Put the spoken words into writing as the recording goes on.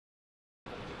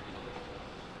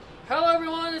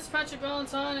it's Patrick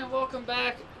Valentine and welcome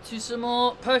back to some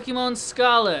more Pokemon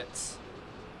Scarlet.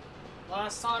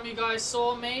 Last time you guys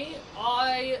saw me,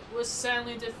 I was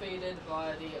soundly defeated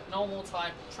by the normal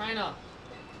type trainer.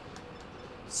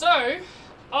 So,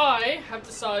 I have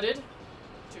decided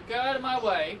to go out of my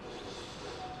way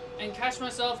and catch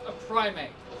myself a Primeape.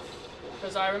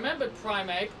 Because I remembered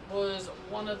Primeape was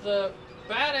one of the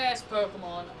badass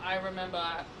Pokemon I remember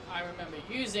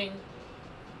using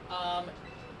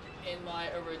in my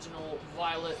original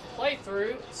Violet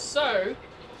playthrough. So,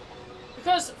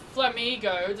 because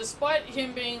Flamigo, despite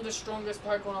him being the strongest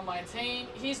Pokemon on my team,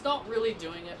 he's not really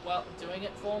doing it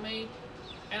for me.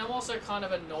 And I'm also kind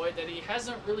of annoyed that he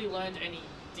hasn't really learned any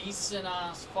decent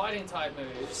ass fighting type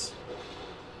moves.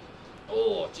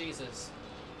 Oh, Jesus.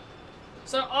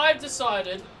 So I've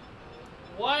decided,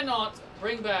 why not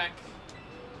bring back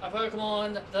a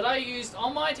Pokemon that I used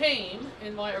on my team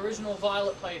in my original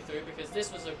Violet playthrough, because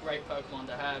this was a great Pokemon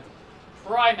to have.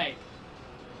 Primeape.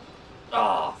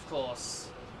 Oh, of course.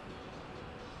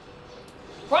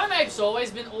 Primeape's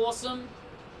always been awesome.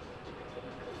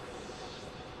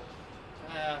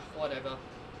 Whatever.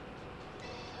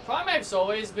 Primeape's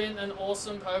always been an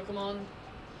awesome Pokemon.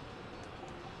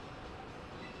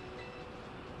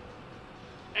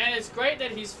 And it's great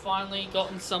that he's finally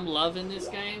gotten some love in this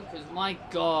game, because my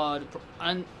god,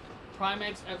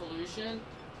 Primeape's evolution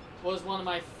was one of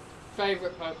my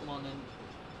favorite Pokemon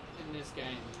in this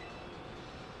game.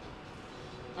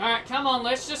 Alright, come on,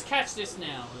 let's just catch this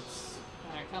now.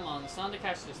 Alright, come on, it's time to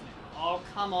catch this now. Oh,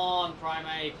 come on,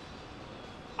 Primeape.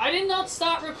 I did not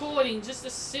start recording just to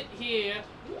sit here.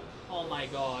 Oh my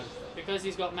god. Because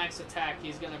he's got max attack,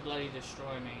 he's gonna bloody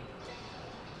destroy me.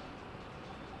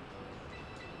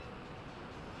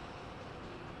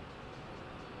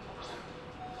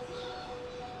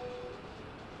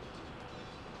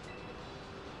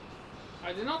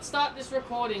 I did not start this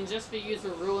recording just for you to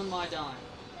ruin my dime.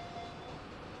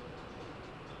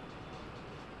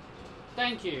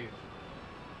 Thank you.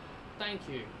 Thank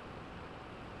you.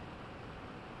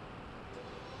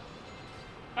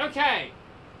 Okay.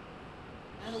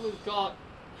 Now that we've got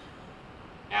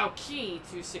our key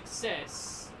to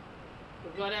success.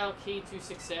 We're going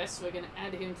to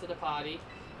add him to the party.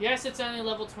 Yes, it's only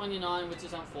level 29, which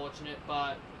is unfortunate,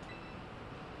 but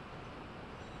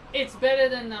it's better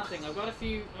than nothing. I've got a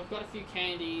few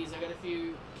candies. I've got a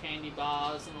few candy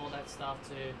bars and all that stuff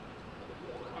too.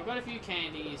 I've got a few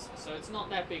candies, so it's not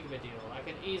that big of a deal. I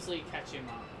can easily catch him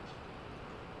up.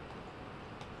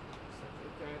 So if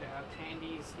we go to our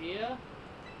candies here,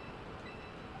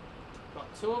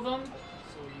 got 2 of them,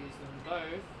 so we'll use them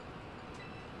both.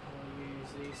 We'll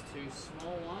use these 2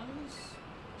 small ones.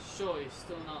 Sure, he's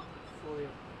still not fully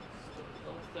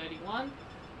level 31.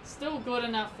 Still good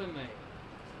enough for me.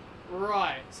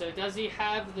 Right, so does he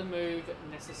have the move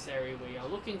necessary we are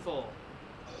looking for?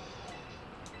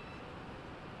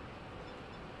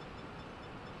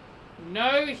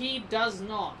 No, he does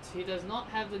not. He does not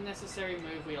have the necessary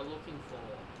move we are looking for.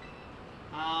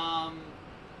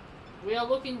 We are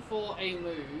looking for a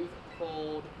move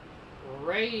called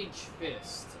Rage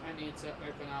Fist. I need to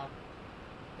open up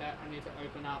that. I need to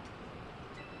open up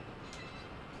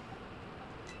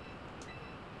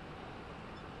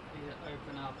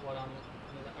what I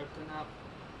need to open up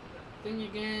thing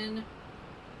again.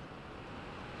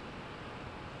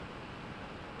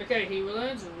 Okay, he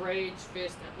learns Rage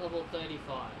Fist at level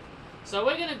 35. So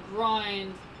we're gonna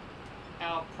grind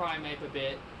our Primeape a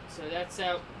bit. So that's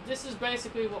this is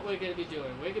basically what we're gonna be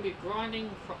doing. We're gonna be grinding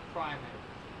Primeape.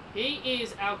 He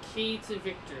is our key to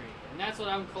victory, and that's what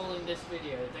I'm calling this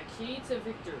video, the key to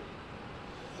victory.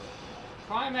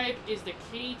 Primeape is the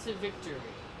key to victory.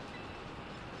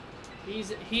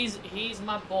 He's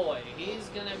my boy. He's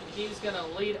gonna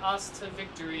lead us to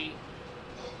victory.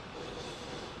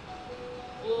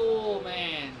 Oh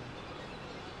man.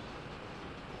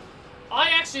 I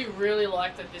actually really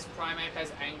like that this Primeape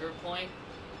has Anger Point.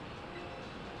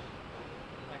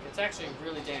 Like, it's actually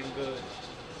really damn good.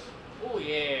 Oh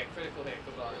yeah, critical hit,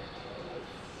 goodbye.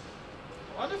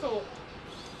 Wonderful.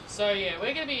 So yeah,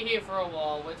 we're gonna be here for a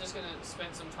while. We're just gonna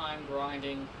spend some time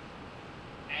grinding.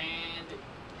 And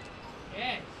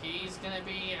yeah, he's gonna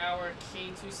be our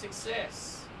key to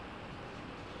success.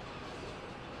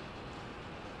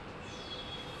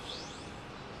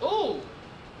 Ooh!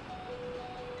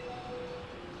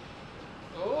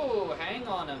 Oh, hang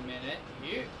on a minute.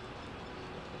 You...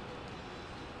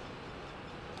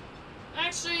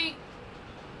 Actually,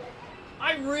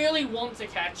 I really want to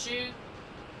catch you.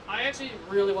 I actually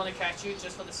really want to catch you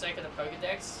just for the sake of the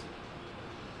Pokedex.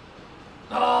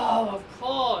 Oh, of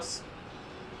course!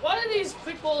 Why do these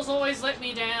quick balls always let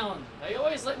me down? They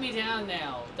always let me down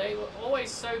now. They were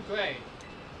always so great.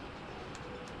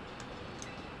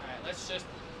 Alright, let's just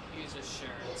use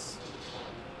assurance.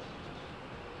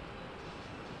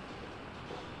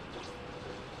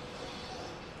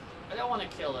 I don't want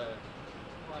to kill her.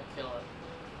 I want to kill her.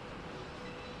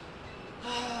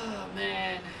 Oh,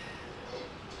 man.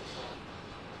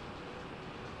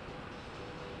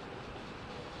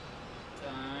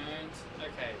 Don't.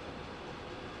 Okay.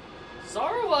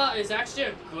 Zorua is actually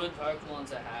a good Pokemon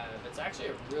to have. It's actually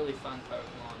a really fun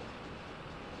Pokemon.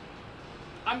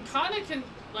 I'm kind of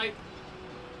like...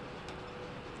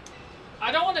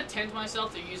 I don't want to tempt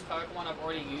myself to use Pokemon I've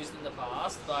already used in the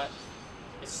past, but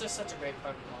it's just such a great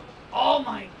Pokemon. Oh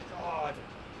my god!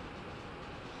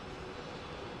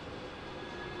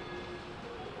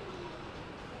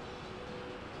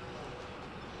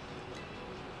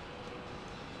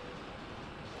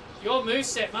 Your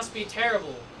moveset must be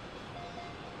terrible.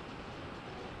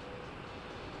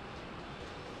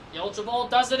 The Ultra Ball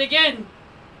does it again!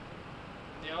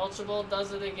 The Ultra Ball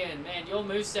does it again. Man, your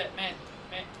moveset, man,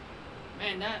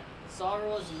 that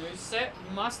Zorua's moveset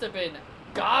must have been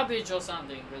garbage or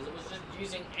something, because it was just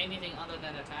using anything other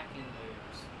than attacking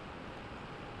moves.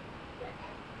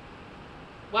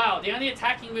 Wow, the only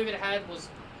attacking move it had was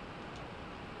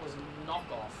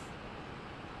knockoff.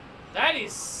 That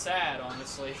is sad,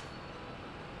 honestly.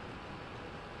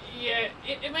 Yeah,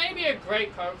 it may be a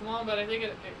great Pokemon, but I think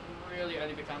it really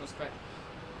only becomes great.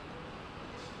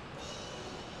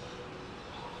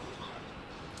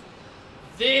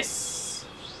 This!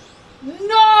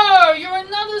 No! You're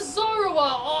another Zorua!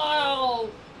 Oh!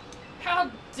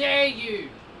 How dare you!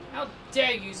 How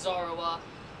dare you, Zorua!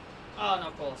 Oh, no,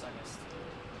 of course I missed.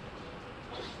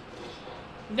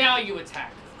 Now you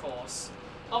attack, of course.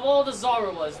 Of all the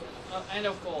Zoruas, and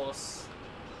of course...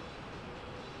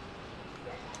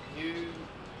 You...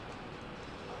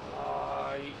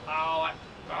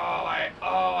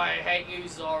 I hate you,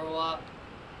 Zorua.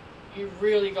 You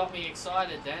really got me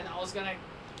excited then. I was gonna...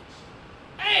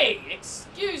 Hey!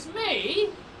 Excuse me!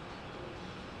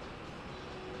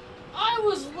 I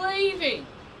was leaving!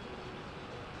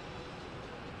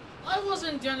 I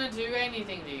wasn't gonna do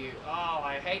anything to you.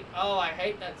 I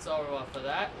hate that Zorua for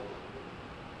that.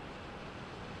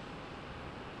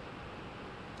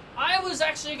 I was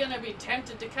actually gonna be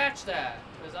tempted to catch that,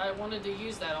 because I wanted to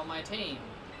use that on my team.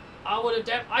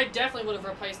 I definitely would have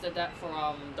replaced that for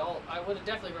I would have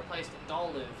definitely replaced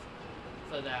Dolive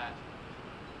for that.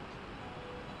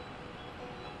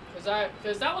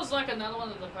 Because that was like another one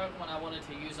of the Pokemon I wanted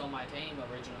to use on my team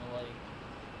originally.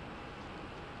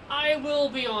 I will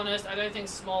be honest, I don't think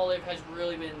Smoliv has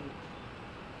really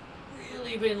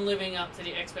been living up to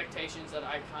the expectations that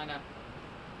I kind of...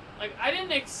 Like, I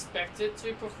didn't expect it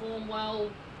to perform well,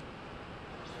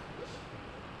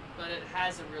 but it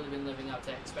hasn't really been living up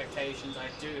to expectations. I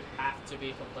do have to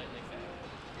be completely fair.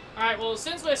 Alright, well,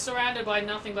 since we're surrounded by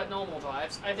nothing but normal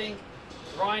types, I think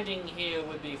grinding here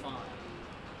would be fine.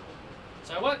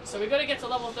 So we got to get to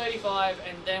level 35,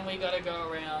 and then we got to go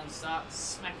around, start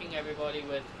smacking everybody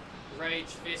with Rage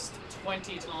Fist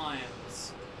 20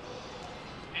 times.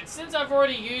 And since I've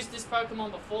already used this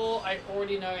Pokemon before, I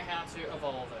already know how to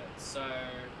evolve it. So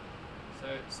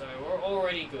we're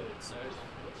already good. So,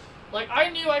 like, I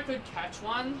knew I could catch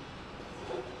one.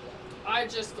 I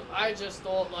just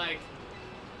thought, like,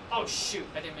 oh shoot,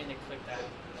 I didn't mean to click that.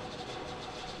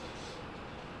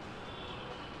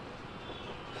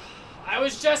 I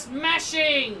was just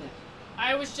mashing!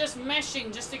 I was just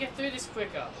mashing just to get through this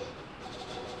quicker.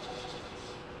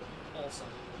 Awesome.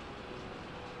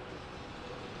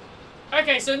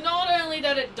 Okay, so not only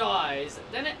that it dies,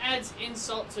 then it adds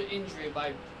insult to injury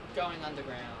by going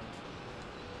underground.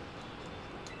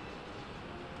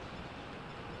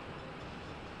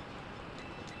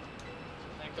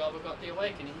 Thank God we got the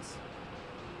awakenings.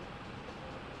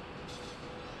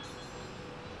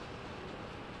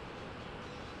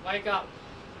 Wake up.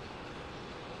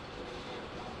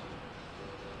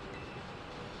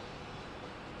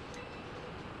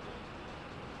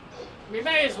 We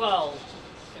may as well,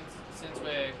 since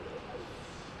we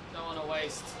don't want to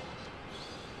waste.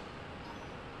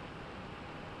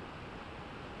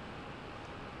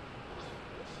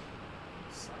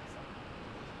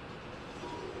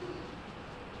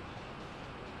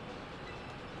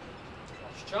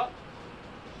 Cross chop.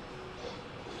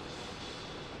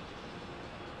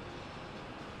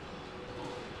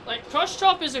 Like, Cross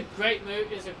Chop is a great move,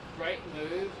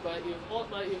 but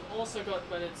you've also got,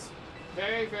 but it's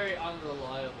very, very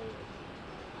unreliable.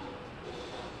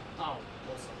 Oh,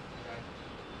 awesome. Okay.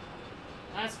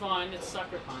 That's fine, it's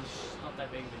Sucker Punch. Not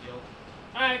that big of a deal.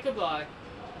 Alright, goodbye.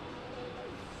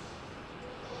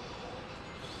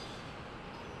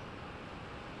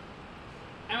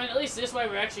 I mean, at least this way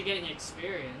we're actually getting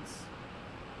experience.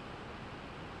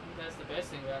 I think that's the best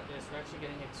thing about this. We're actually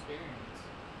getting experience.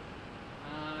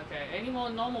 Okay, any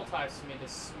more normal types for me to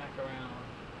smack around?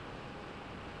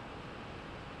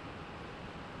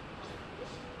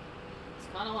 It's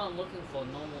kind of what I'm looking for,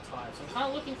 normal types. I'm kind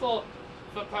of looking for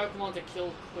Pokemon to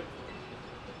kill quickly.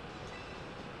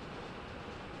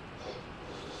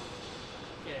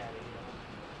 Get out of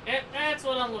here. Yep, that's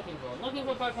what I'm looking for. I'm looking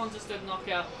for Pokemon just to knock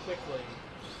out quickly.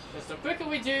 Because the quicker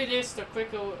we do this, the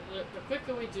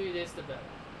quicker we do this, the better.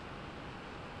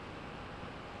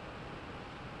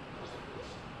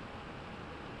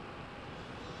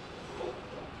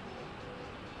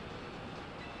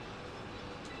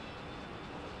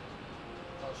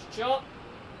 Shot.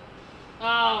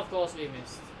 Ah, of course we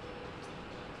missed.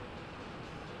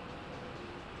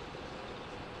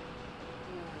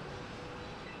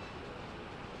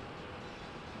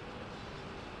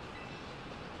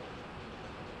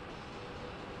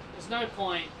 There's no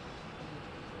point.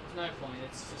 There's no point.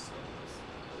 It's just.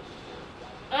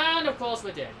 And of course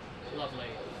we're dead. Lovely.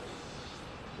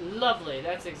 Lovely.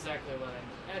 That's exactly what I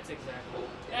mean. That's exactly.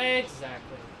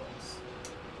 Exactly, of course.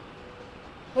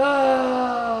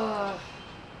 Ah.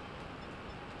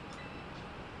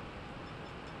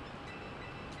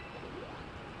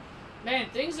 Man,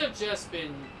 things have just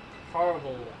been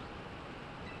horrible.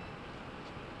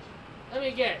 Let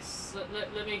me guess.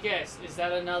 Let me guess. Is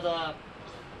that another...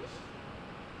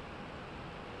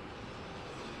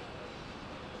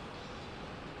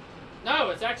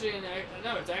 No, it's actually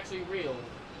no, it's actually real.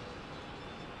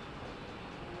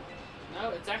 No,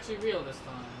 it's actually real this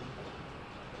time.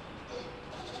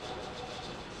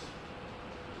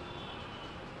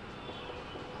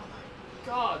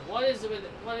 God, what is it with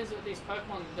these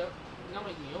Pokemon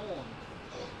knowing yawn?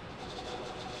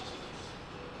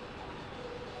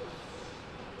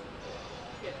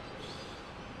 Get it.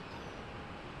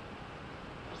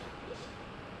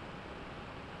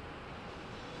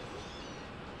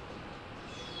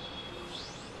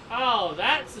 Oh,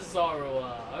 that's a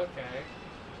Zorua. Okay.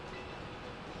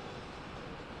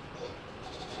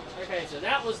 Okay, so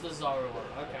that was the Zorua.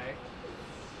 Okay.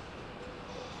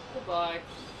 Goodbye.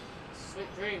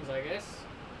 Sweet dreams, I guess.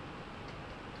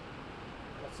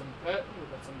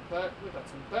 We've got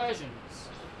some Persians.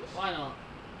 Why not?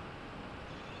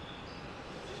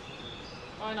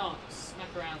 Why not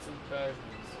smack around some Persians?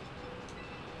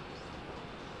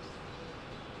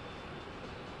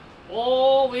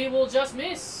 Or we will just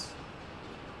miss.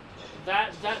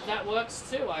 That works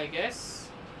too, I guess.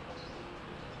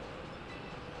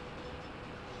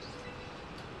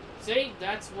 See,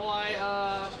 that's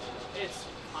why it's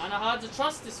kind of hard to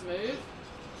trust this move.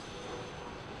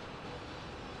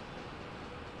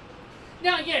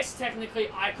 Now, yes,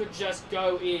 technically I could just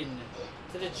go in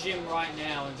to the gym right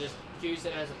now and just use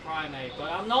it as a Primate,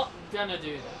 but I'm not gonna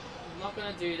do that. I'm not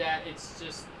gonna do that. It's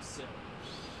just silly.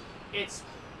 It's...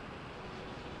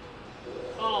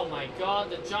 Oh my god,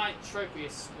 the giant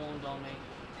Tropius spawned on me.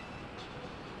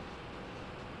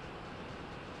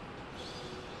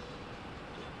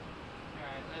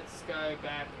 Alright, let's go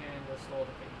back and restore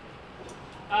the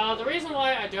ping. The reason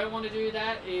why I don't want to do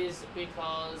that is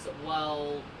because,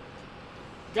 well,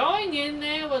 going in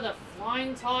there with a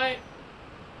flying type,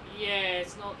 yeah,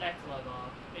 it's not that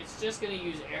clever. It's just going to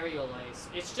use Aerial Ace.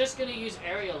 It's just going to use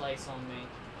Aerial Ace on me.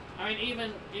 I mean,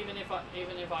 even if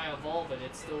I evolve it,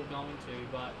 it's still going to.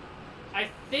 But I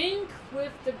think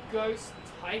with the Ghost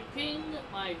typing,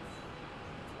 my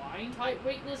flying type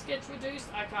weakness gets reduced.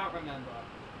 I can't remember,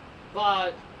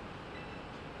 but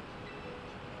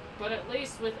at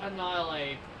least with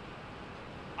Annihilate,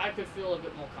 I could feel a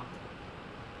bit more comfortable.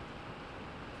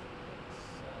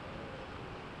 So,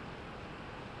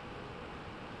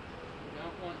 we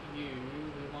don't want you.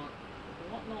 We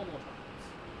want normal types.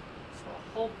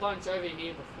 A whole bunch over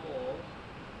here before.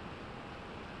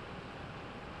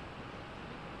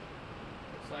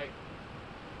 Looks like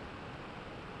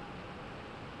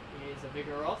here's a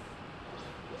Vigoroth.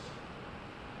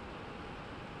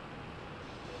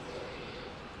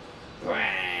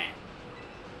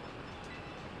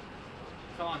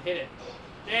 Come on, hit it.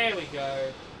 There we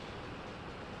go.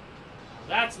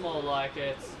 That's more like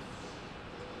it.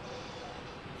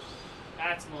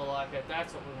 That's more like it.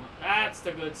 That's what we want. That's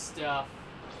the good stuff.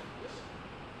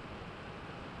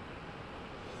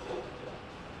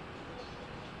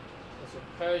 There's a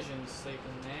Persian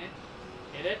sleeping there.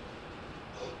 Hit it.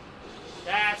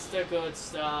 That's the good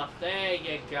stuff. There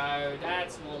you go.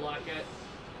 That's more like it.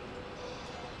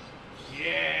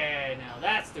 Yeah, now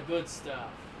that's the good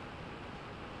stuff.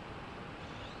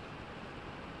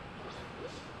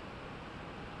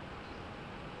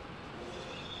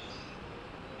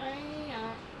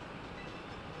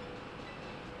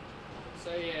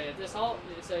 this whole,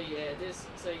 so yeah,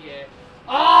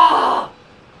 ah!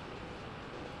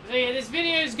 So yeah, this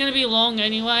video is gonna be long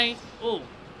anyway. Oh.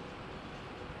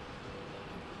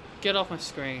 Get off my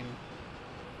screen.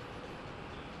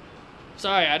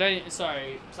 Sorry,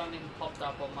 something popped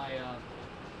up on my, computer.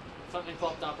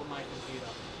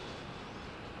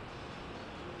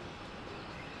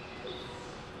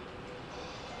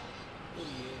 Oh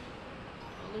yeah.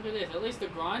 Oh, look at this, at least the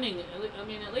grinding,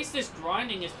 at least this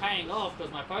grinding is paying off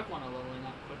because my Pokemon are leveling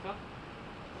up quicker.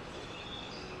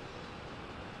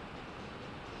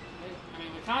 I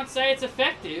mean, we can't say it's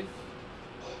effective.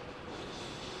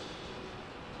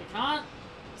 We can't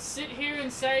sit here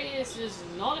and say this is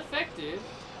not effective.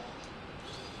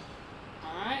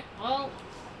 Alright, well,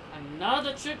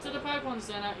 another trip to the Pokemon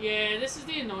Center. Yeah, this is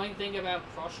the annoying thing about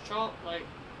Cross Chop. Like,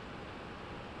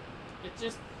 it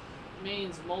just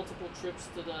means multiple trips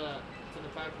to the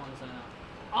Pokemon Center.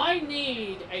 I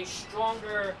need a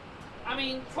stronger... I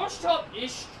mean, Cross Chop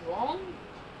is strong,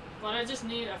 but I just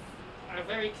need a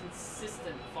very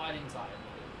consistent fighting type.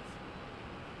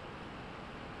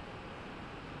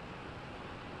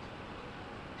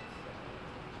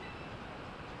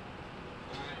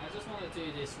 Alright, I just want to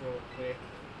do this real quick.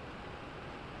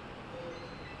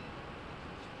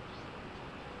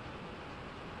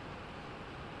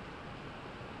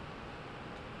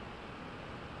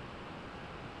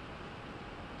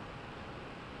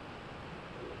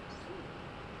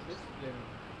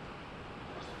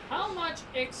 How much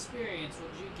experience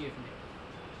would you give me?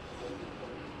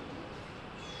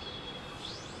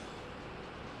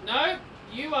 No,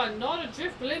 you are not a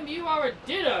Drifblim, you are a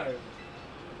Ditto.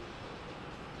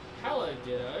 Hello,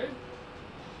 Ditto.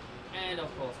 And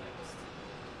of course, next.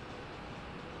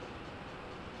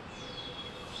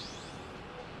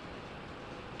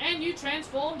 And you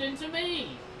transformed into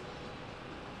me.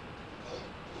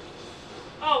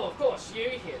 Oh, of course, you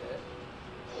hit it.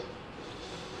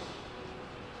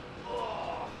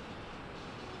 Oh.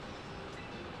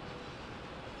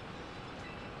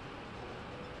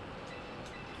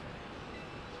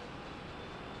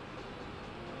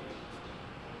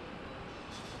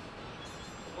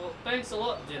 Well, thanks a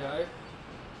lot, Ditto.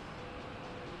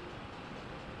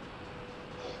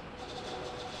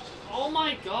 Oh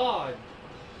my god.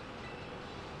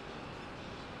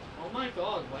 Oh my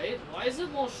god, wait, why is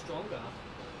it more stronger?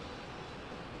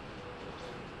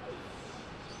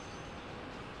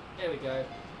 There we go.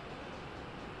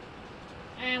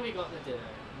 And we got the Ditto.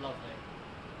 Lovely.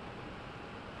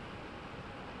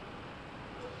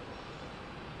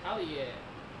 Hell yeah.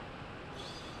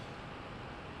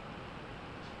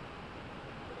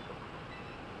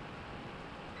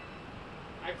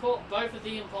 I caught both of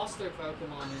the imposter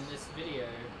Pokemon in this video.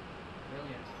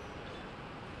 Brilliant.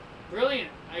 Brilliant!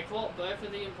 I caught both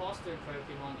of the imposter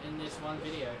Pokemon in this one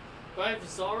video. Both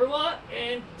Zorua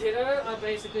and Ditto are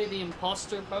basically the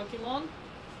imposter Pokemon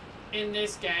in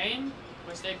this game,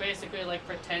 which they basically like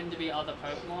pretend to be other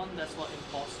Pokemon. That's what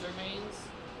imposter means.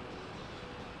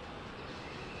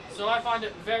 So I find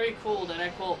it very cool that I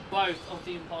caught both of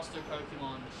the imposter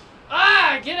Pokemon.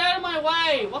 Ah! Get out of my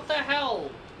way! What the hell?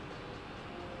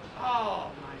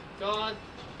 Oh my god.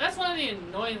 That's one of the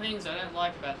annoying things I don't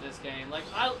like about this game. Like,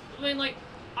 I mean, like,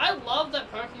 I love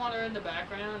that Pokemon are in the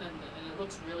background and it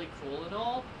looks really cool and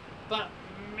all, but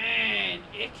man,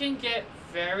 it can get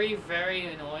very, very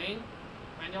annoying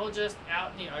when you're just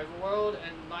out in the overworld,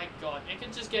 and my god, it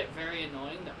can just get very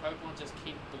annoying that Pokemon just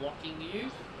keep blocking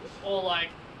you, or like,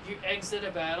 you exit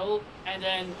a battle, and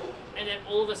then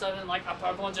all of a sudden, like, a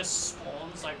Pokemon just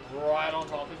spawns, like, right on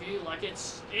top of you. Like,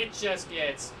 it just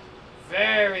gets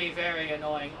very, very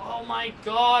annoying. Oh my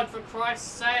god, for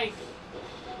Christ's sake!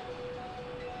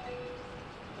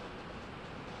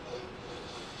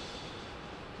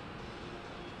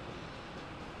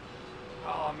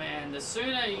 Oh man, the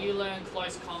sooner you learn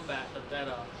close combat, the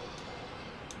better.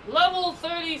 Level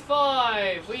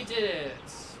 35! We did it!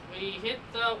 We hit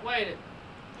the... Wait.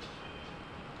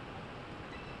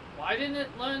 Why didn't it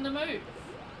learn the move?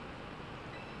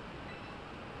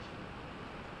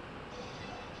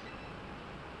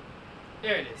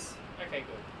 There it is. Okay,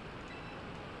 good.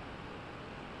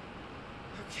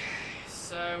 Okay,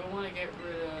 so we want to get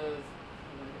rid of...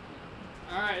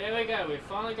 Alright, there we go. We've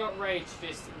finally got Rage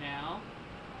Fist now.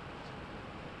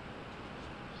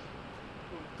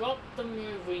 We've got the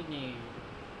move we need.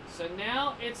 So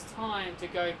now it's time to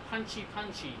go punchy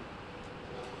punchy.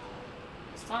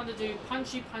 It's time to do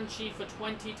punchy punchy for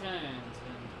 20 turns.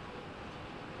 And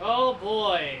oh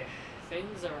boy,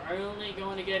 things are only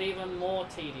going to get even more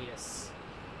tedious.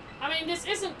 I mean, this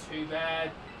isn't too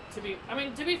bad. To be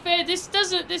fair, this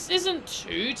isn't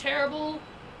too terrible.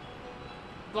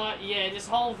 But yeah, this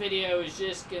whole video is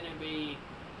just gonna be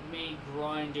me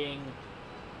grinding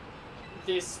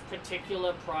this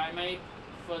particular primate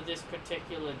for this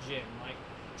particular gym. Like,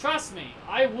 trust me,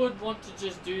 I would want to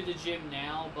just do the gym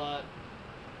now, but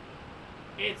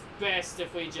it's best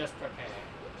if we just prepare.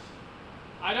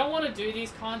 I don't want to do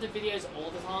these kinds of videos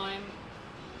all the time.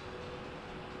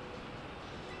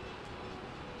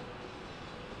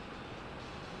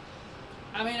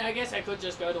 I mean, I guess I could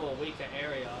just go to a weaker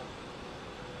area.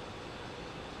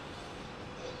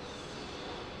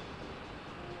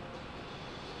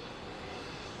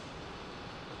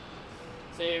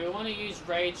 So yeah, we want to use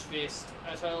Rage Fist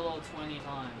a total of 20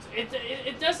 times.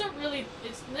 It doesn't really,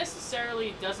 it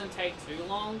necessarily doesn't take too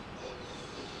long.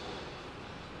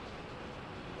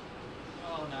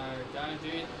 Oh no,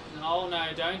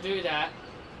 don't do that.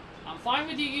 I'm fine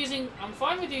with you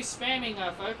spamming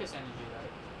focus energy though.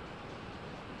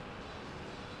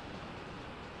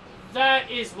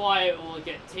 That is why it will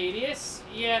get tedious.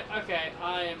 Yeah, okay,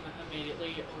 I am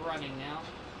immediately running now.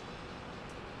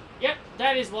 Yep,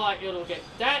 that is why it'll get,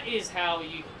 that's how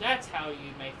you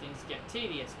make things get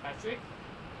tedious, Patrick.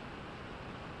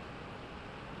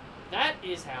 That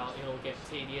is how it'll get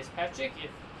tedious, Patrick, if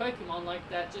Pokemon like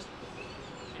that, just,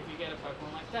 if you get a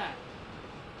Pokemon like that.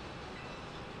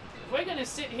 If we're gonna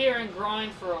sit here and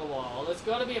grind for a while, there's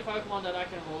gotta be a Pokemon that I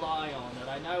can rely on, that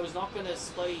I know is not gonna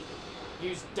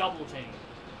use Double Team.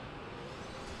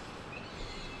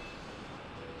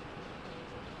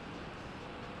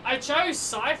 I chose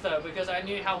Scyther because I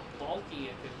knew how bulky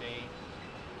it could be.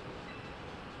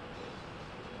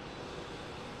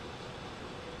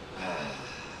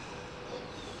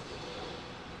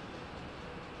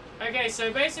 Okay,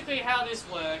 so basically how this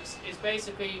works is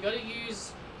basically you gotta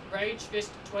use Rage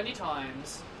Fist 20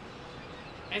 times.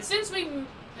 And since we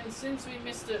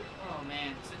missed it, oh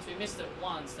man, since we missed it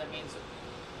once, that means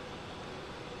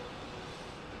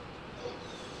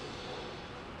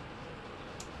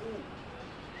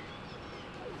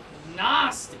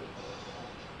nasty.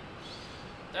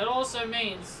 This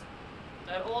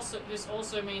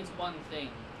also means one thing.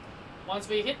 Once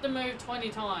we hit the move 20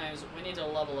 times, we need to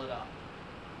level it up.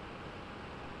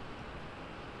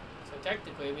 So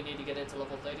technically, we need to get it to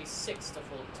level 36 to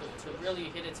really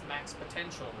hit its max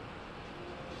potential.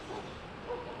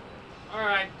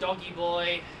 Alright, doggy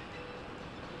boy.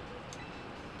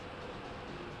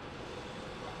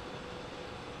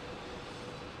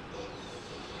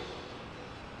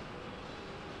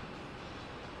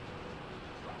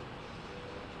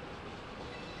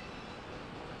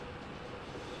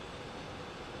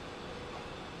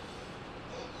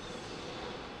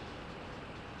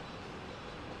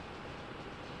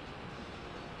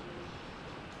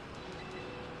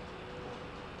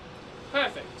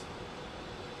 Perfect.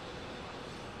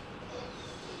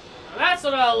 Now that's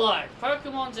what I like.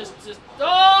 Pokemon just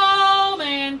oh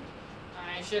man!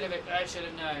 I should have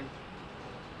known.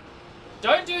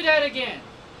 Don't do that again.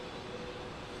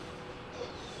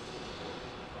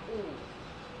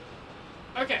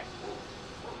 Ooh. Okay.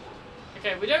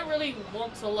 Okay, we don't really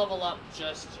want to level up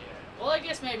just yet. Well, I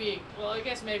guess maybe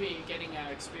getting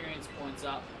our experience points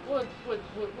up would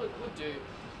do.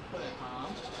 Wouldn't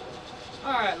harm.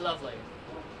 Alright, lovely.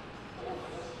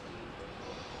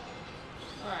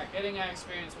 Alright, getting our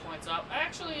experience points up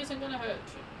actually isn't gonna hurt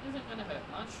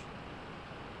much.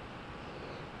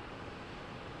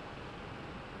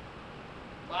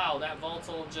 Wow, that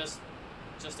Voltorb just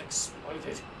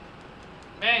exploded.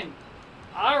 Man,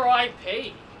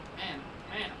 R.I.P. Man,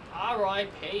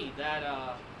 R.I.P. that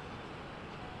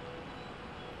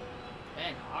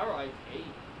man, R.I.P.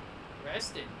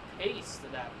 Rest in peace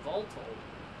to that Voltorb.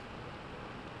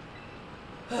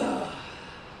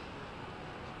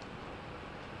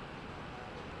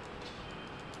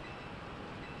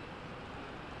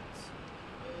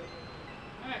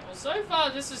 Alright, well so far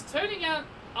this is turning out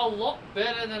a lot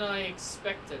better than I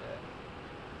expected it.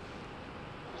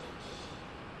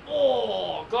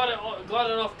 Oh, got it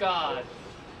off guard.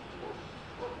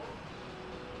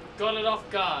 Got it off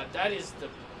guard. That is the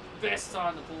best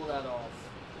time to pull that off.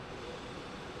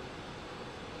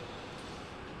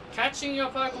 Catching your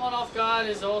Pokemon off guard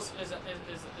is also is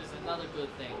another good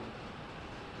thing.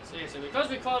 So yeah, so because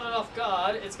we caught it off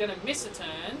guard, it's gonna miss a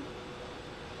turn.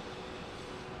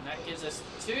 And that gives us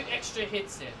 2 extra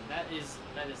hits in. That is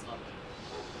lovely.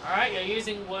 Alright, you're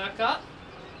using Work Up.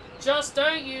 Just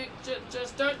don't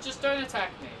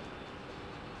attack me.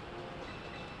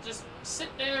 Just sit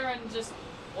there and just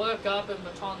work up and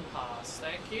baton pass.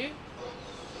 Thank you.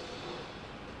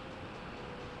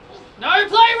 No,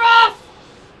 play rough!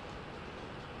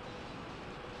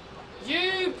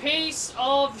 You piece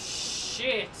of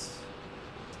shit.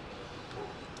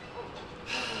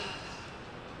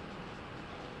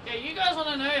 you guys want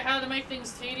to know how to make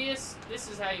things tedious? This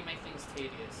is how you make things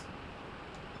tedious.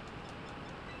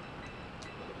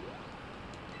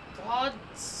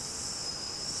 God's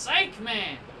sake,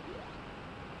 man!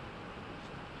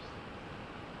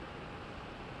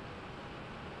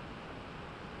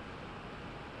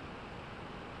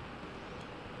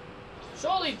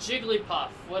 Surely Jigglypuff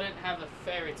wouldn't have a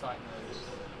fairy type move.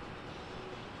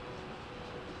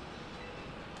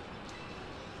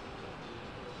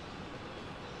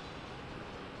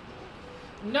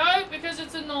 No, because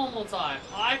it's a normal type.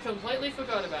 I completely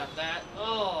forgot about that.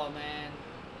 Oh, man.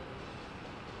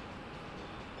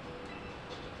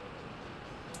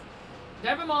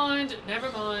 Never mind,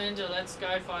 let's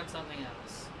go find something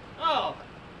else. Oh,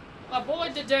 my boy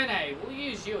Dedenne, we'll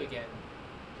use you again.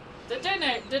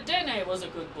 Dedenne was a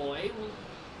good boy. We'll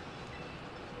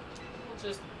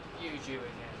just use you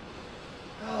again.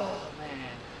 Oh,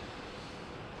 man.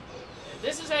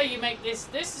 This is how you make this.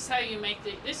 This is how you make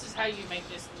this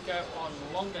go on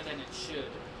longer than it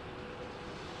should.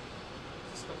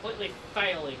 Just completely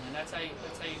failing, and that's how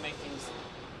you make things.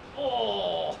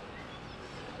 Oh,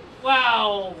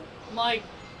 wow! My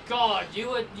God, you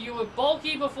were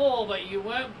bulky before, but you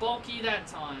weren't bulky that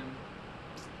time.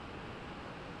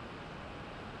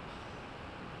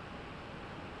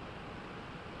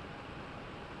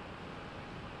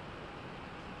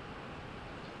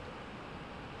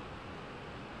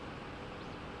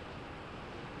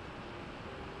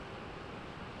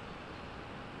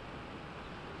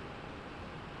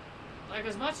 Like,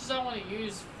 as much as I want to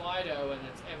use Fido and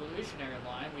its evolutionary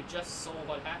line, we just saw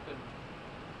what happened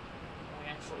when we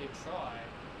actually tried.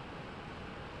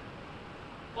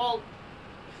 Well...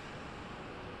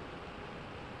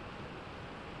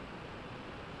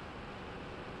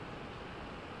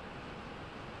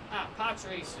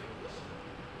 Pachirisu.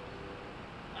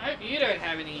 I hope you don't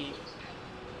have any...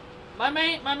 My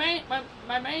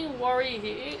main worry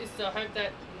here is to hope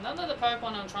that none of the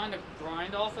Pokemon I'm trying to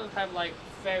grind off of have, like,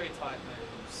 fairy type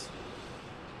moves.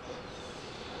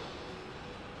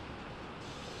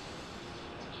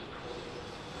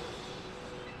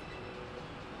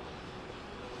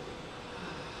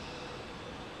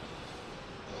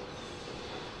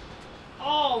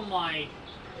 Oh my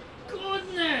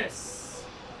goodness!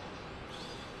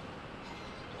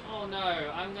 Oh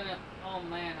no, oh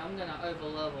man, I'm gonna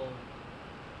overlevel.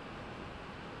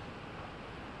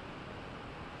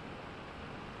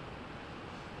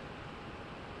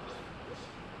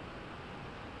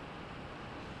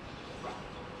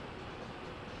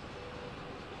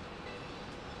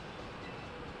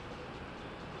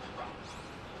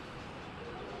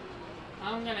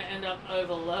 I'm gonna end up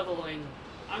over-leveling.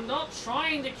 I'm not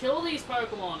trying to kill these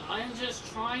Pokemon. I'm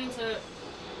just trying to...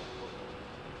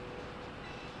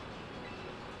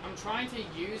 I'm trying to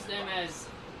use them as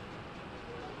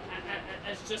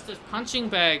just as punching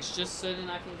bags, just so then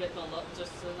I can get the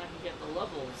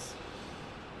levels.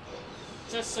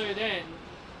 Just so then...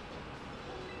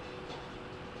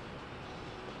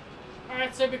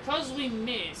 Alright, so because we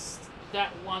missed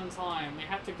that one time, we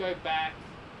have to go back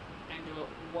and do it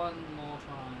one more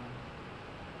time.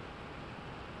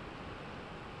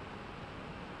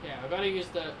 Yeah, I gotta use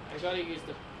the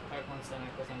Pokemon Center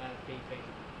because I'm out of PP.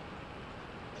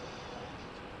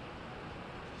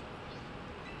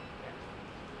 Yeah.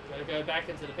 Gotta go back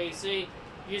into the PC,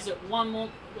 use it one more,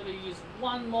 gotta use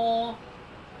one more,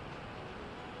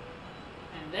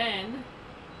 and then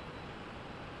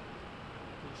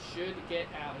we should get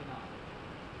out enough.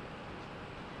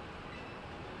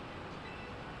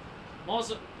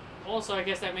 Also, I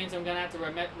guess that means I'm going to have to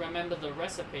remember the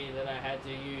recipe that I had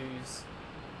to use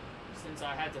since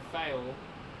I had to fail.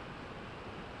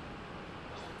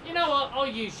 You know what? I'll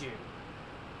use you.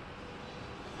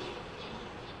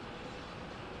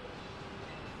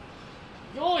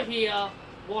 You're here.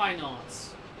 Why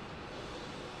not?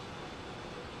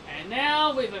 And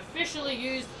now we've officially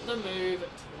used the move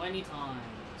 20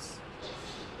 times.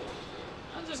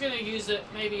 I'm just going to use it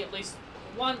maybe at least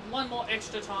one more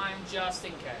extra time just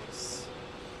in case.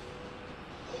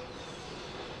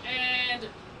 And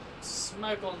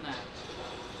smoke on that.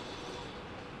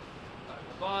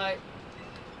 Bye.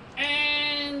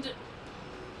 And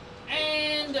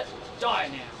die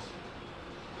now.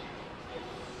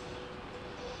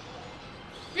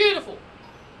 Beautiful.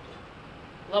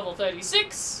 Level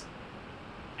 36.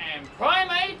 And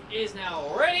Primate is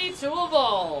now ready to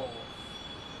evolve.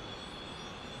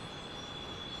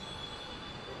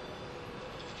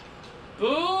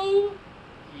 Boo!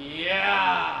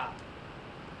 Yeah!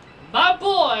 My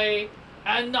boy,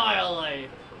 Annihilate.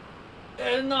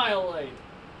 Annihilate.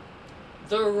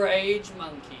 The Rage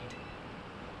Monkey.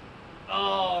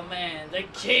 Oh man, the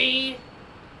key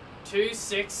to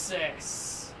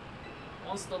success.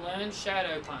 Wants to learn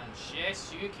Shadow Punch.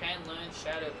 Yes, you can learn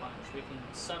Shadow Punch. We can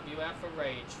sub you out for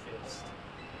Rage Fist.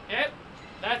 Yep,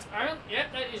 that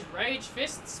is Rage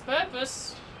Fist's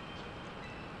purpose.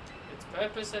 Its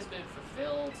purpose has been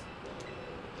fulfilled.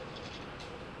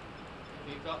 Have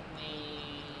you got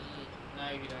any...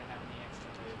 No, you don't have any extra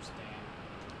moves,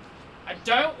 damn. I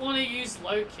don't want to use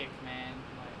low kick, man.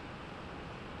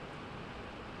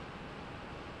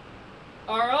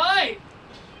 Alright!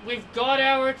 We've got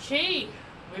our key.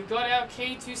 We've got our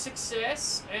key to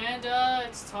success, and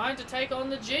it's time to take on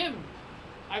the gym.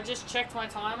 I've just checked my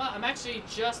timer. I'm actually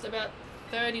just about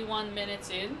 31 minutes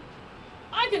in.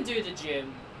 I can do the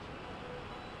gym.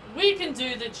 We can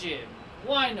do the gym.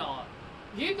 Why not?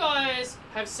 You guys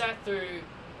have sat through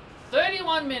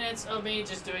 31 minutes of me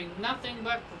just doing nothing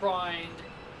but grind.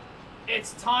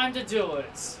 It's time to do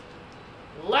it.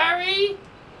 Larry,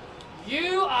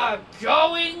 you are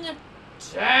going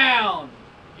down.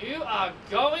 You are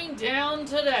going down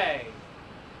today.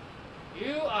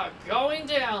 You are going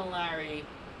down, Larry.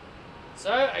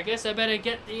 So, I guess I better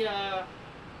get the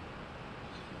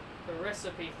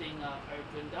recipe thing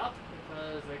opened up,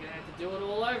 because we're going to have to do it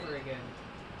all over again.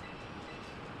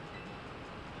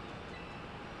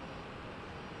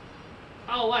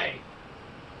 Oh, wait.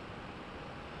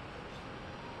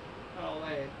 Oh,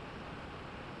 wait.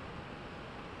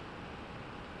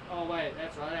 Oh, wait,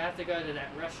 that's right. I have to go to that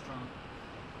restaurant.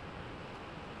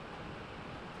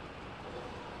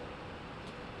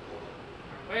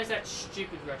 Where's that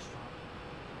stupid restaurant?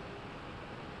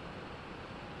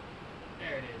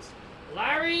 There it is.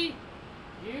 Larry,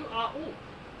 you are... Ooh.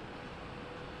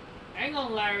 Hang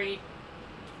on, Larry,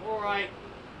 before I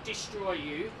destroy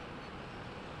you.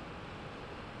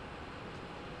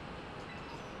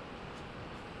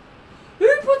 Who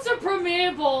puts a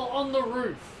premiere ball on the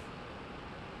roof?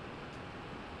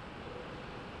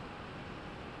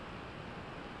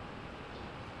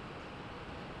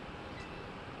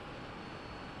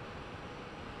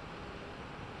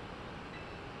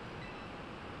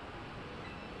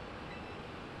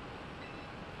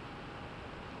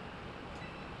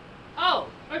 Oh,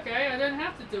 okay, I don't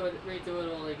have to redo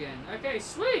it all again. Okay,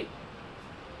 sweet.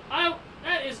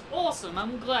 That is awesome.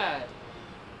 I'm glad.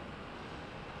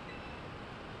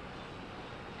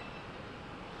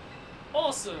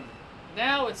 Awesome.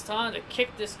 Now it's time to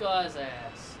kick this guy's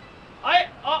ass.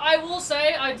 I will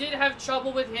say I did have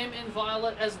trouble with him in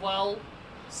Violet as well.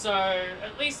 So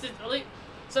at least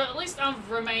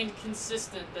I've remained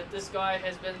consistent that this guy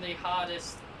has been the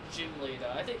hardest gym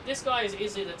leader. I think this guy is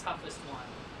easily the toughest one.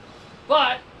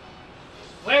 But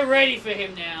we're ready for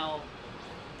him now.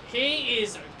 He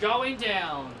is going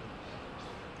down.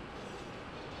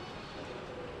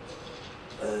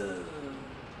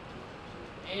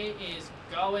 He is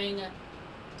going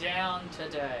down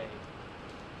today.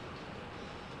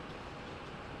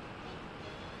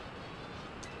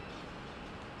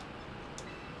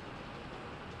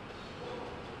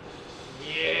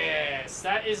 Yes,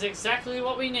 that is exactly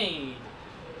what we need.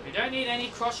 We don't need any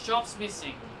cross chops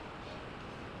missing.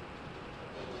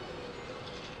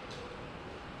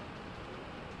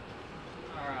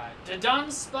 Alright, the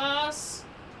Dunsparce.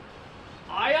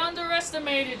 I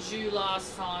underestimated you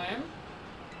last time.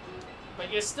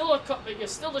 But you're still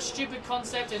a stupid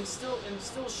concept and still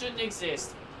shouldn't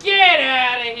exist. Get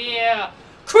out of here!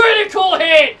 Critical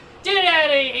hit! Get out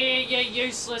of here, you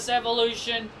useless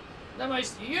evolution! The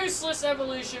most useless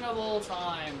evolution of all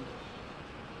time.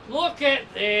 Look at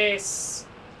this.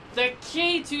 The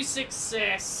key to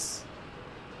success.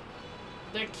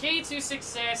 The key to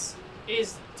success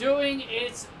is doing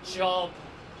its job.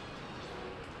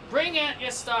 Bring out your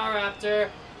Staraptor.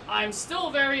 I'm still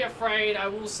very afraid, I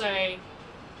will say.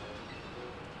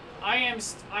 I am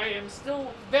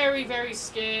still very, very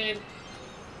scared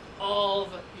of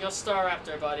your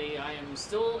Staraptor, buddy. I am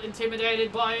still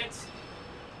intimidated by it.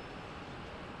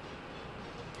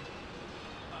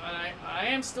 I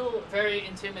am still very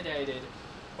intimidated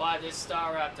by this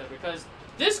Staraptor because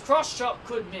this cross chop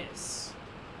could miss.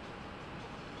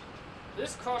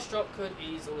 This cross chop could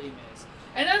easily miss.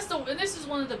 And this is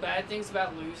one of the bad things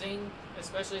about losing,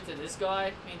 especially to this guy.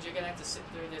 It means you're gonna have to sit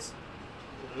through this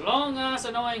long ass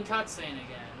annoying cutscene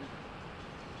again.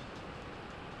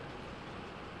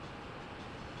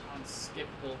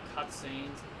 Unskippable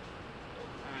cutscenes.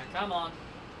 Alright, come on.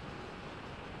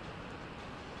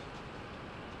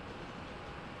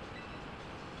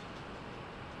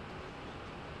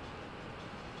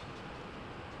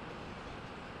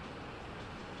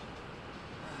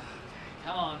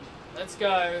 Come on, let's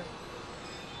go.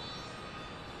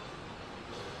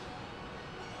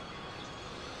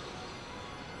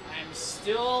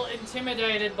 still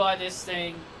intimidated by this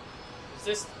thing. Is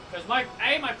this because my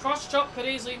cross chop could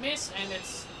easily miss, and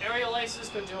its aerial aces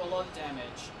could do a lot of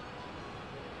damage.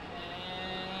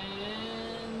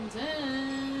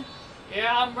 And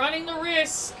yeah, I'm running the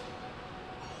risk.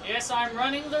 Yes, I'm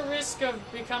running the risk of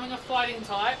becoming a fighting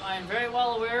type. I am very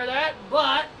well aware of that,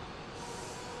 but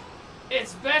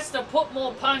it's best to put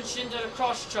more punch into the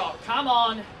cross chop. Come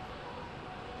on.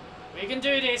 We can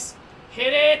do this.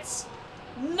 Hit it.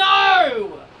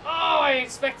 No! Oh, I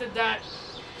expected that.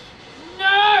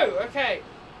 No! Okay.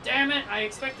 Damn it, I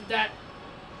expected that.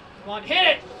 Come on,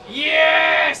 hit it.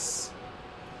 Yes!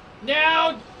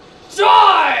 Now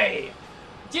die!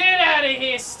 Get out of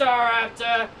here,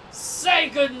 Staraptor. Say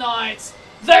goodnight.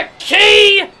 The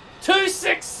key to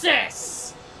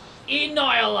success.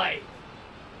 Annihilate.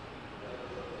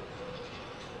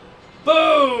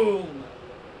 Boom.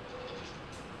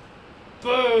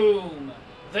 Boom.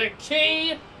 The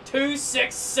key to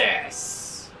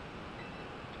success.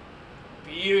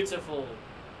 Beautiful.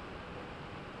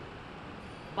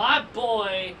 My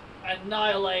boy,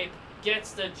 Annihilate,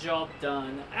 gets the job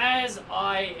done, as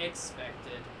I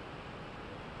expected.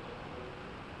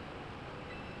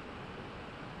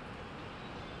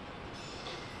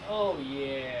 Oh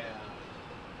yeah.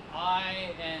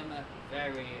 I am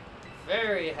very,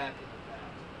 very happy with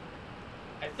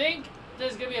that. I think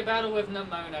there's going to be a battle with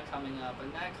Nemona coming up,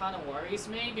 and that kind of worries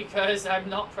me because I'm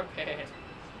not prepared.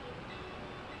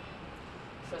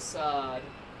 Facade.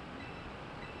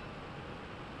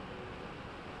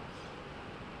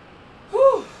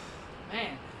 Whew!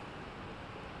 Man.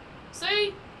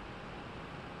 See?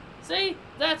 See?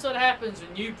 That's what happens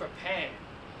when you prepare.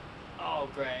 Oh,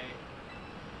 great.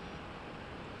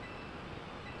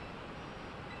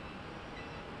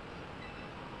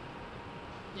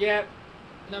 Yep.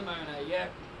 Nemona,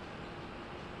 yep.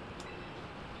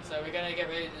 So we're gonna get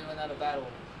ready to do another battle.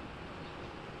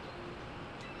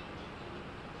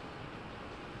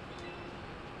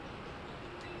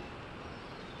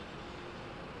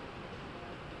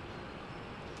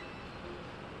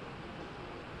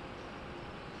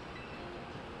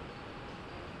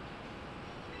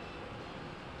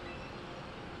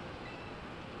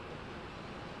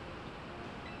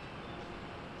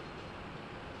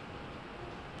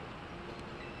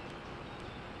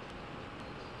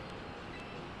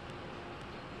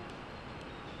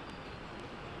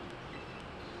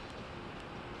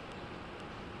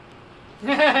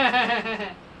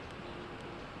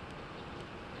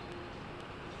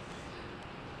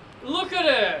 Look at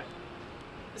her!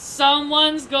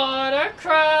 Someone's got a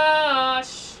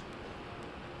crush!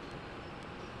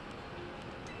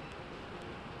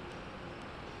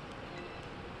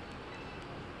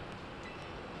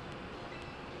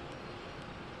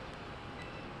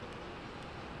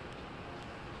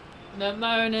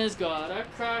 Nemona's got a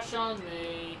crush on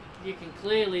me. You can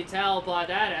clearly tell by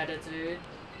that attitude.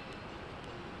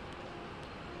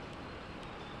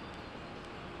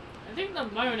 I think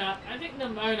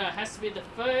Nemona has to be the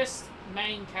first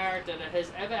main character that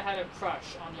has ever had a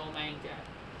crush on your main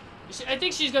character. I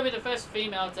think she's going to be the first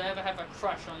female to ever have a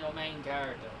crush on your main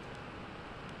character.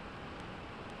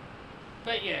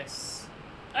 But yes.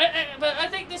 But I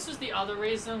think this was the other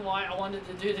reason why I wanted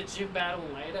to do the gym battle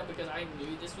later, because I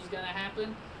knew this was going to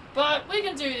happen. But we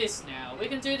can do this now. We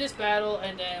can do this battle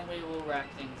and then we will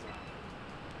wrap things up.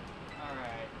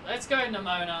 Alright. Let's go,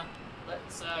 Nemona.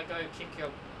 Let's go kick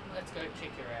your... Let's go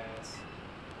kick your ass.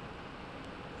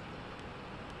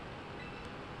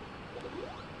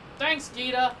 Thanks,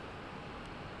 Gita.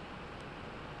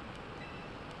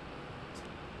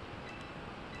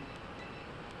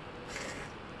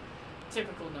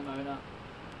 Typical Nemona.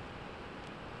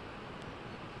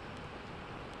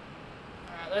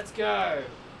 Alright, let's go. Alright,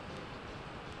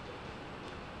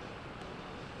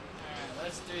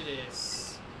 let's do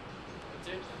this.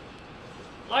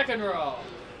 Like and roll.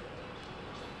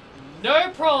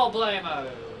 No problemo.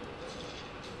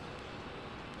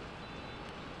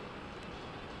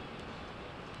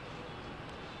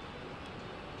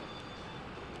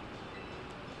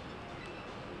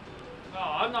 Oh,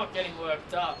 I'm not getting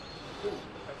worked up. Ooh,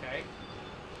 okay.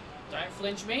 Don't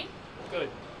flinch me. Good.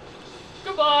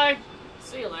 Goodbye.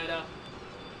 See you later.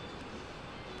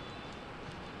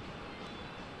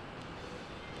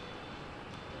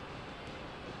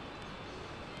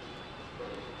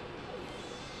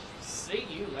 See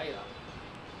you later.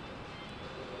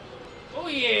 Oh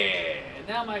yeah!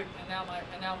 Now my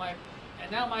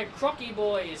Crocky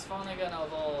boy is finally gonna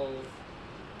evolve.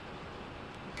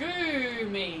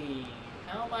 Goomy!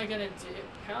 How am I gonna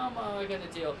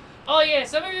deal? Oh yeah,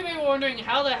 some of you may be wondering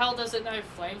how the hell does it know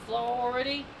Flame Flower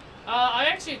already? I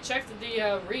actually checked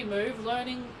the remove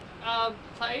learning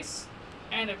place,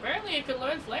 and apparently it could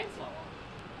learn Flamethrower.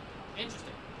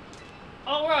 Interesting.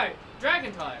 Alright,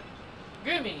 Dragon type.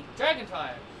 Gumi, Dragon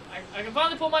type. I can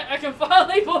finally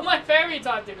put my fairy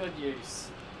type to good use.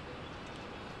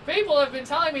 People have been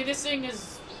telling me this thing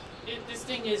is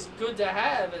good to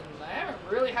have, and I haven't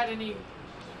really had any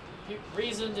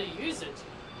reason to use it.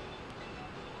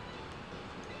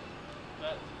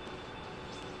 But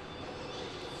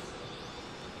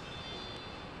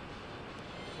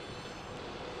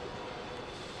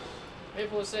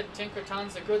people have said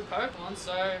Tinkerton's a good Pokemon,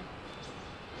 so I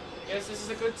guess this is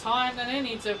a good time than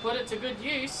any to put it to good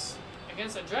use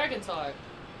against a Dragon type.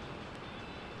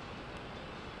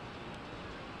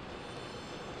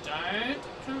 Don't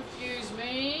confuse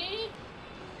me.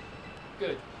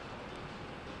 Good.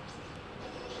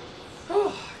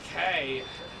 Okay.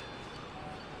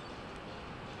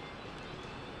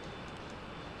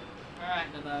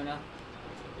 Alright, Nimona.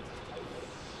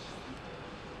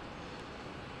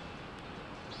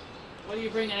 What are you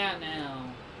bringing out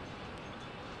now?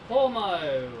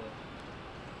 Formo.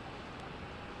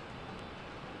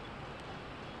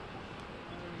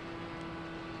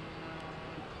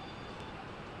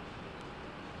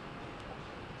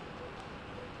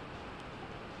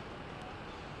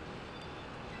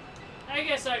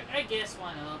 I guess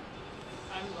why not?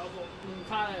 I'm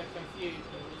kind of confused.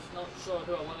 I was not sure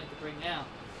who I wanted to bring out.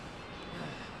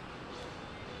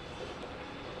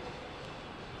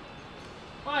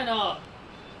 Why not?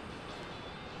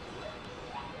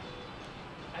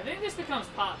 I think this becomes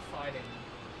part fighting.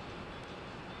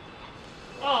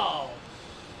 Oh!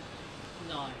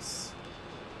 Nice.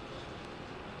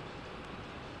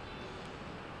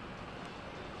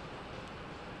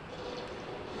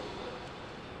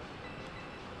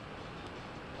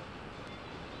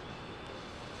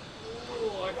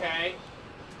 Ooh, okay.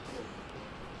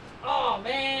 Oh,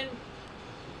 man!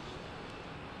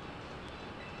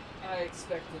 I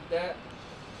expected that.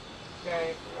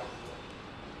 Okay.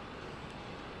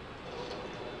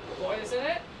 Poison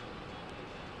it?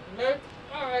 Nope.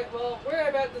 Alright, well, we're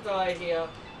about to die here.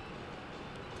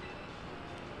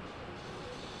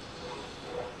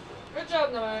 Good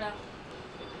job, Nimona.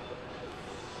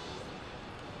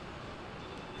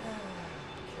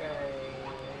 Okay.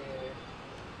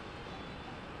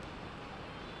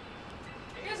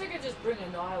 I guess I could just bring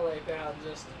Annihilate out and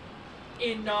just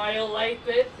annihilate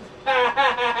it.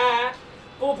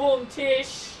 Boom boom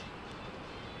tish.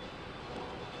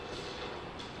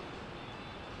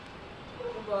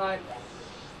 Goodbye.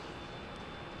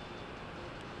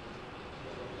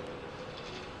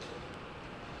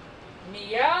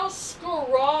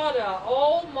 Meowscarada.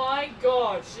 Oh my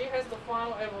god, she has the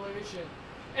final evolution.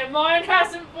 And mine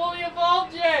hasn't fully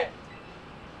evolved yet.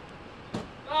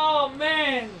 Oh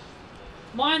man.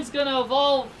 Mine's gonna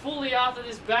evolve fully after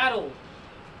this battle.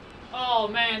 Oh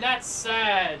man, that's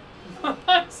sad.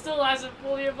 Mine still hasn't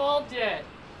fully evolved yet.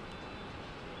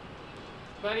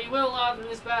 But he will after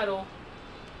this battle.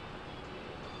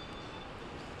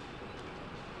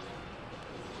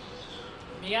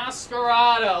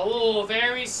 Meowscarada. Oh,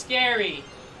 very scary.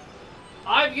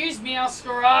 I've used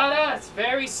Meowscarada. It's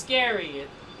very scary.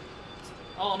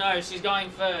 Oh no, she's going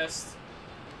first.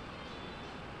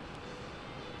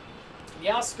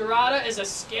 Meowscarada is a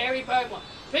scary Pokemon.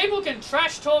 People can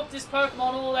trash talk this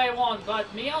Pokemon all they want, but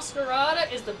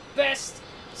Meowscarada is the best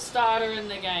starter in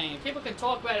the game. People can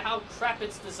talk about how crap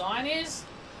its design is,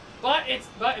 but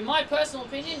in my personal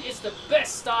opinion, it's the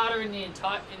best starter in the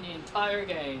entire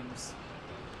games.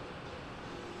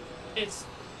 Its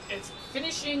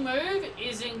finishing move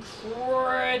is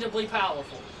incredibly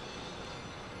powerful,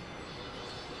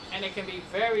 and it can be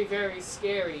very, very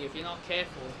scary if you're not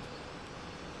careful.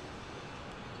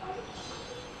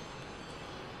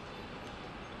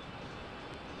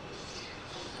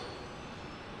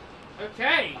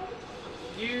 Okay,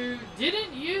 you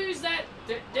didn't use that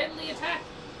deadly attack.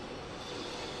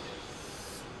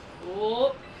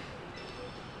 Oh.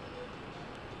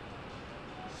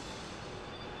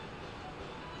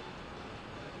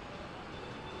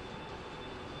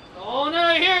 Oh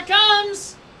no, here it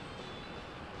comes!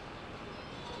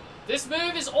 This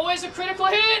move is always a critical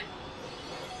hit!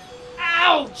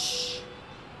 Ouch!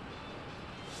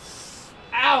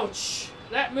 Ouch!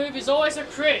 That move is always a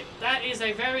crit. That is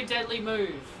a very deadly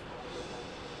move.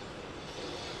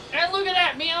 And look at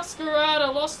that!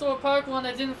 Meowscarada lost to a Pokemon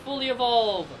that didn't fully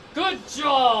evolve. Good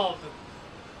job!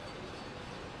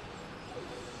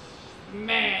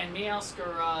 Man,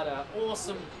 Meowscarada.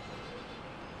 Awesome.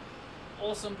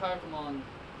 Awesome Pokemon.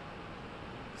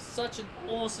 Such an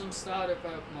awesome starter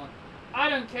Pokemon. I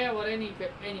don't care what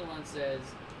anyone says.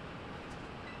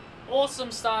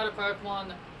 awesome starter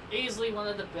Pokemon. Easily one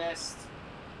of the best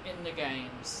in the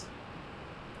games.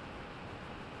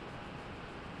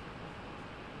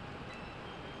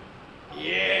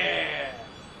 Yeah!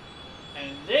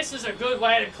 And this is a good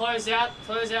way to close out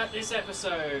this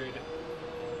episode.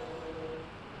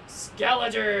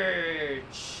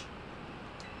 Skeledirge!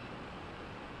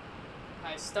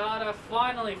 My starter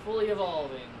finally fully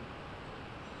evolving.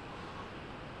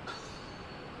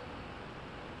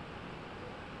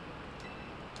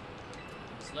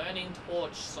 It's learning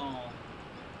Torch Song.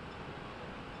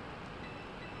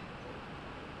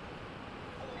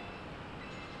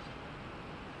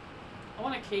 I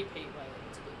want to keep Heat Wave.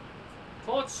 It's a good move.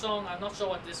 Torch Song, I'm not sure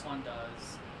what this one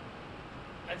does.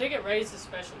 I think it raises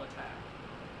special attack.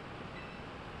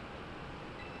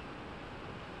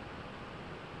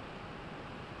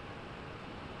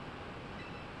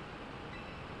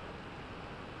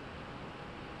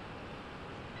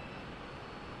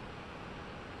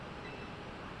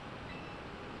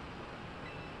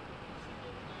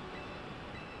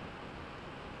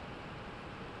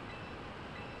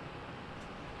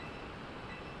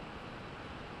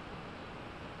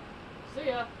 See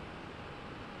ya.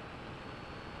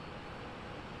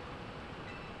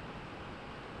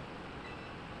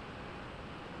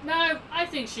 No, I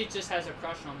think she just has a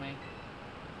crush on me.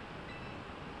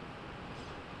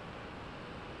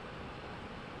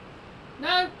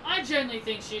 No, I genuinely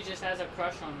think she just has a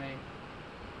crush on me.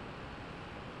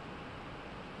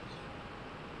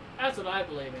 That's what I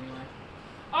believe anyway.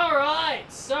 Alright,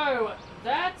 so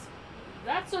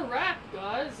that's a wrap,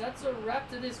 guys. That's a wrap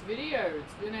to this video.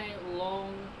 It's been a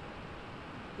long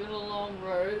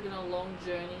road, been a long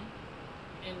journey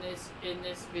in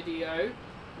this video.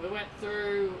 We went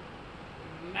through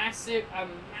a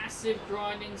massive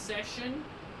grinding session,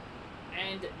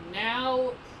 and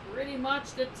now pretty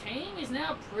much the team is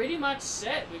now pretty much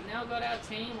set. We've now got our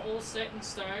team all set in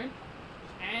stone,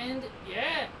 and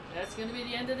yeah, that's going to be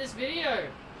the end of this video.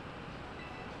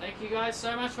 Thank you guys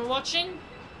so much for watching,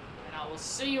 and I will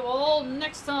see you all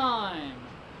next time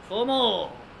for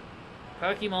more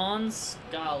Pokemon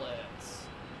Scarlet.